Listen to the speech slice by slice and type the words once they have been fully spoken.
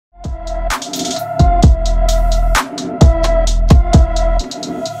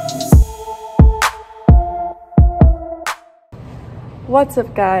What's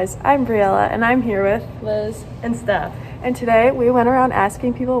up, guys? I'm Briella, and I'm here with Liz and Steph. And today we went around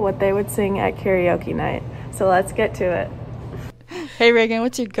asking people what they would sing at karaoke night. So let's get to it. Hey Reagan,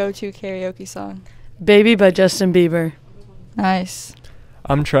 what's your go-to karaoke song? Baby by Justin Bieber. Nice.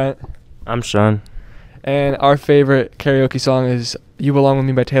 I'm Trent. I'm Sean. And our favorite karaoke song is You Belong With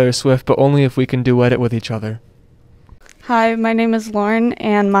Me by Taylor Swift, but only if we can duet it with each other. Hi, my name is Lauren,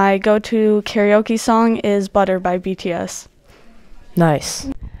 and my go-to karaoke song is Butter by BTS. Nice.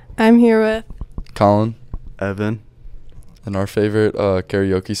 I'm here with Colin, Evan, and our favorite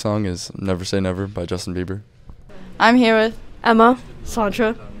karaoke song is Never Say Never by Justin Bieber. I'm here with Emma,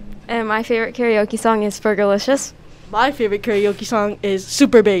 Santra. and my favorite karaoke song is Fergalicious. My favorite karaoke song is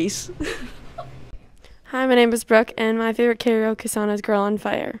Super Bass. Hi, my name is Brooke, and my favorite karaoke song is Girl on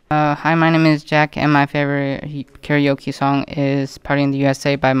Fire. Hi, my name is Jack, and my favorite karaoke song is Party in the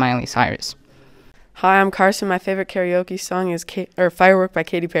USA by Miley Cyrus. Hi, I'm Carson. My favorite karaoke song is Firework by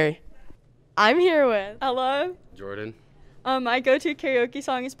Katy Perry. I'm here with Hello. Jordan. My go-to karaoke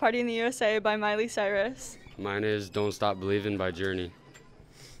song is Party in the USA by Miley Cyrus. Mine is Don't Stop Believin' by Journey.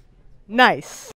 Nice.